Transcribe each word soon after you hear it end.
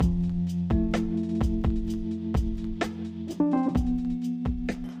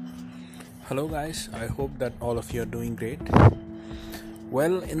Hello, guys. I hope that all of you are doing great.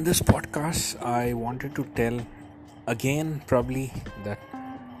 Well, in this podcast, I wanted to tell again, probably, that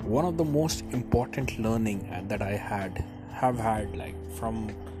one of the most important learning that I have had, like from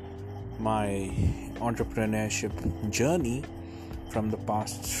my entrepreneurship journey from the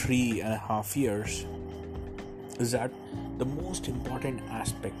past 3.5 years, is that the most important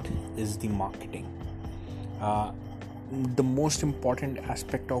aspect is the marketing. The most important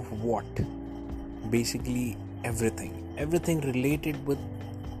aspect of what? Basically everything related with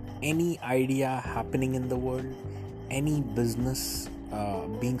any idea happening in the world, any business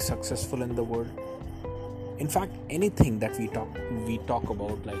being successful in the world. In fact, anything that we talk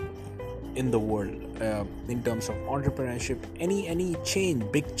about, like in the world, in terms of entrepreneurship, any change,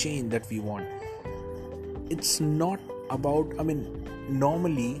 big change that we want, it's not about,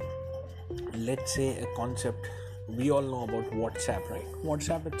 normally, let's say a concept. We all know about WhatsApp, right?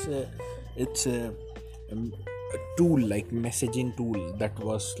 WhatsApp, it's a tool, like messaging tool, that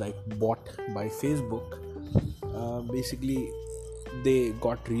was like bought by Facebook. Basically, they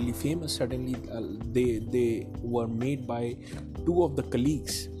got really famous suddenly. They were made by two of the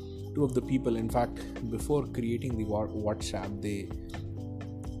people. In fact, before creating the WhatsApp, they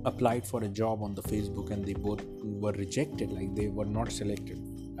applied for a job on the Facebook, and they both were rejected. Like, they were not selected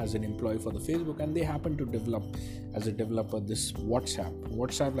as an employee for the Facebook, and they happened to develop as a developer this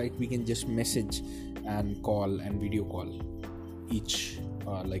WhatsApp, like we can just message and call and video call each,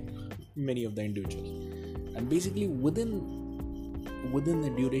 like many of the individuals. And basically within the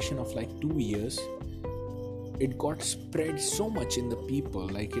duration of like 2 years, it got spread so much in the people,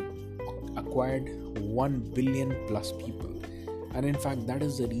 like it acquired 1 billion plus people. And in fact, that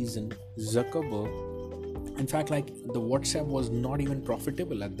is the reason Zuckerberg, in fact, like the WhatsApp was not even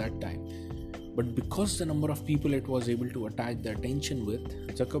profitable at that time, but because the number of people it was able to attach the attention with,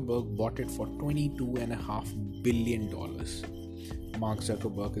 Zuckerberg bought it for $22.5 billion. Mark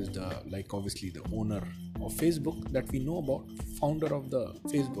Zuckerberg is obviously the owner of Facebook that we know about, founder of the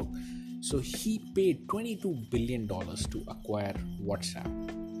Facebook. So he paid $22 billion to acquire WhatsApp.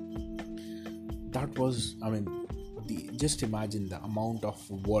 That was, just imagine the amount of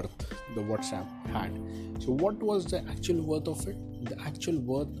worth the WhatsApp had. So what was the actual worth of it? The actual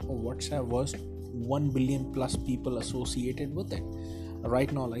worth of WhatsApp was 1 billion plus people associated with it.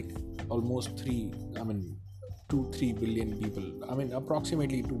 Right now, like almost 3 billion people.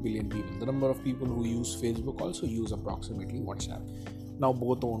 Approximately 2 billion people. The number of people who use Facebook also use approximately WhatsApp. Now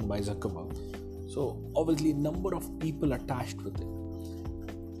both owned by Zuckerberg. So obviously number of people attached with it.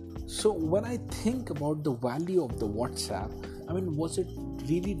 So when I think about the value of the WhatsApp, was it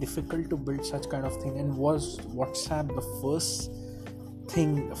really difficult to build such kind of thing? And was WhatsApp the first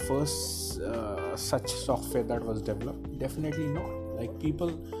such software that was developed? Definitely not. Like,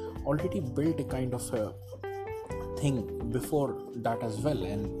 people already built a kind of a thing before that as well.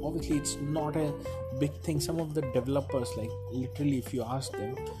 And obviously it's not a big thing. Some of the developers, like literally, if you ask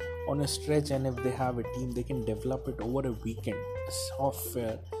them on a stretch, and if they have a team, they can develop it over a weekend.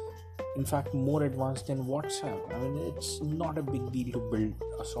 Software, in fact, more advanced than WhatsApp. It's not a big deal to build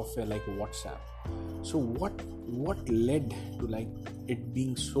a software like WhatsApp. So what led to like it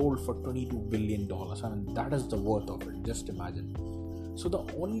being sold for $22 billion? That is the worth of it. Just imagine. So the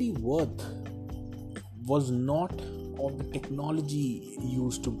only worth was not of the technology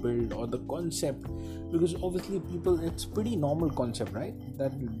used to build or the concept, because obviously it's pretty normal concept, right?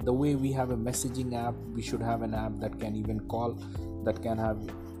 That the way we have a messaging app, we should have an app that can even call, that can have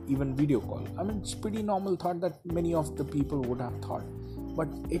even video call. It's pretty normal thought that many of the people would have thought, but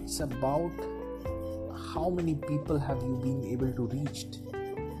it's about how many people have you been able to reach.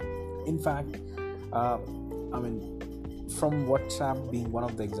 In fact, from WhatsApp being one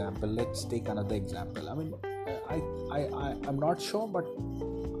of the example, let's take another example. I'm not sure, but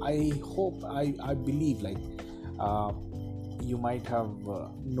I hope, I believe, like you might have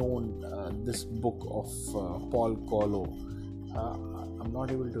known this book of Paul Coelho. I'm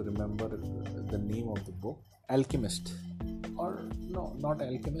not able to remember the name of the book. Alchemist, or no, not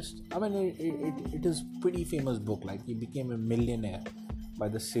Alchemist. It is pretty famous book. Like, he became a millionaire by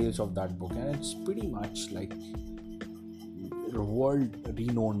the sales of that book, and it's pretty much like a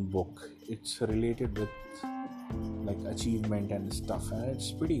world-renowned book. It's related with like achievement and stuff, and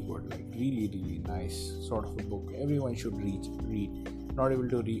it's pretty good. Like, really, really nice sort of a book. Everyone should read. Not able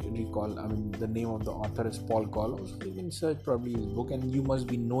to recall. The name of the author is Paul Coelho. So you can search probably his book, and you must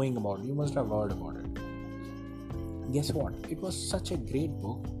be knowing about it. You must have heard about it. Guess what? It was such a great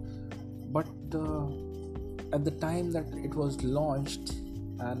book, but at the time that it was launched,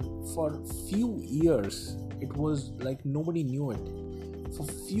 and for few years, it was like nobody knew it. for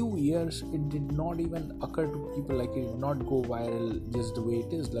few years it did not even occur to people, like it did not go viral just the way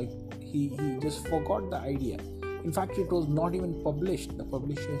it is. Like he just forgot the idea. In fact, it was not even published. The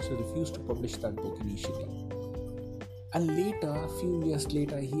publishers refused to publish that book initially. And later, a few years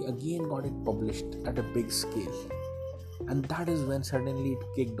later, he again got it published at a big scale. And that is when suddenly it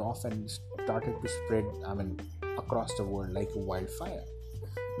kicked off and started to spread, across the world like a wildfire.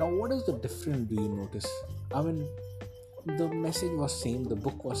 Now, what is the difference, do you notice? The message was same, the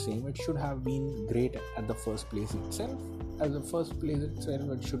book was same. It should have been great at the first place itself. At the first place itself,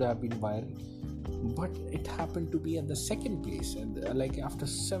 it should have been viral. But it happened to be at the second place, and like after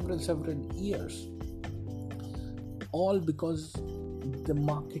several years. All because the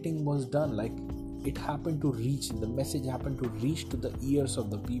marketing was done. Like it happened to reach, the message happened to reach to the ears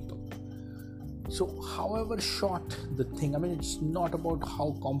of the people. So however short the thing, it's not about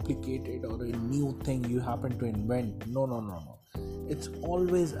how complicated or a new thing you happen to invent. No. It's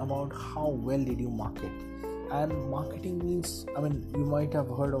always about how well did you market. And marketing means, you might have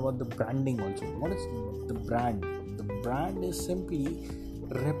heard about the branding also. What is the brand? The brand is simply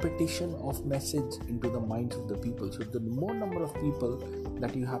repetition of message into the minds of the people. So the more number of people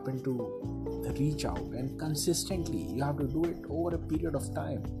that you happen to reach out, and consistently you have to do it over a period of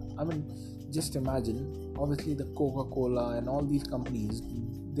time. Just imagine, obviously the Coca-Cola and all these companies,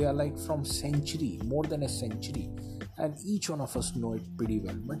 they are like from more than a century, and each one of us know it pretty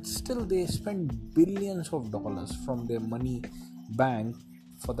well, but still they spend billions of dollars from their money bank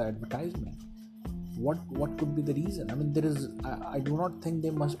for the advertisement. What could be the reason? I do not think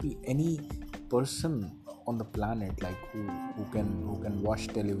there must be any person on the planet like who can watch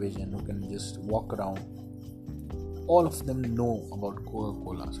television, who can just walk around. All of them know about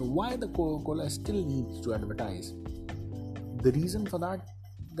Coca-Cola. So why the Coca-Cola still needs to advertise? The reason for that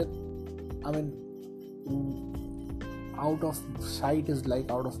out of sight is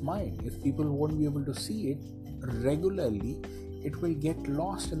like out of mind. If people won't be able to see it regularly, it will get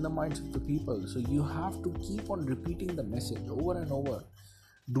lost in the minds of the people. So you have to keep on repeating the message over and over.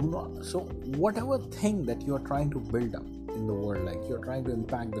 So whatever thing that you are trying to build up in the world, like you're trying to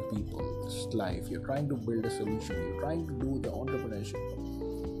impact the people's life, you're trying to build a solution, you're trying to do the entrepreneurship,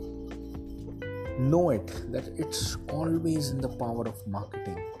 know it that it's always in the power of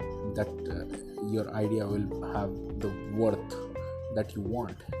marketing that your idea will have the worth that you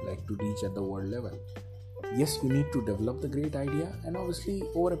want, like to reach at the world level. Yes, you need to develop the great idea, and obviously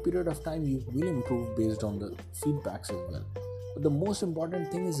over a period of time you will improve based on the feedbacks as well. But the most important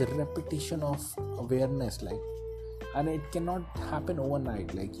thing is a repetition of awareness, and it cannot happen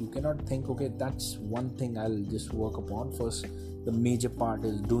overnight. Like you cannot think, okay, that's one thing I'll just work upon. First, the major part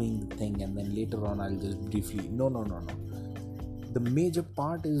is doing the thing, and then later on I'll just briefly. No. The major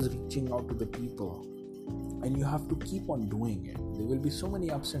part is reaching out to the people, and you have to keep on doing it. There will be so many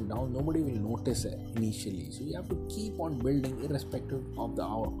ups and downs, nobody will notice it initially. So you have to keep on building irrespective of the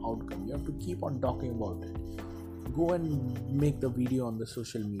outcome. You have to keep on talking about it. Go and make the video on the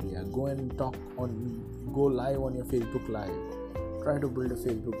social media. Go live on your Facebook Live. Try to build a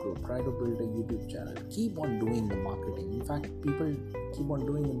Facebook group. Try to build a YouTube channel. Keep on doing the marketing. In fact, people keep on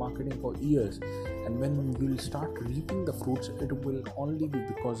doing the marketing for years. And when you will start reaping the fruits, it will only be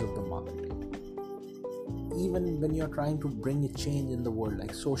because of the marketing. Even when you're trying to bring a change in the world,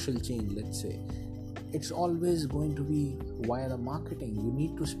 like social change, let's say, it's always going to be via the marketing. You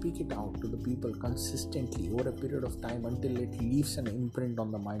need to speak it out to the people consistently over a period of time until it leaves an imprint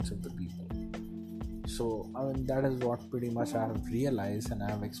on the minds of the people. So that is what pretty much I have realized, and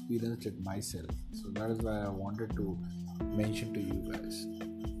I have experienced it myself. So that is why I wanted to mention to you guys.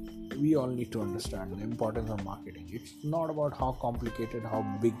 We all need to understand the importance of marketing. It's not about how complicated, how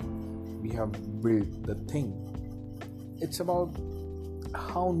big we have built the thing. It's about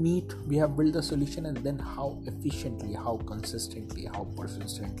how neat we have built the solution, and then how efficiently, how consistently, how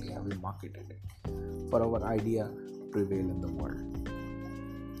persistently have we marketed it for our idea to prevail in the world.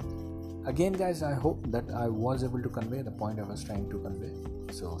 Again, guys, I hope that I was able to convey the point I was trying to convey.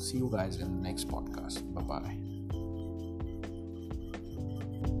 So see you guys in the next podcast. Bye-bye.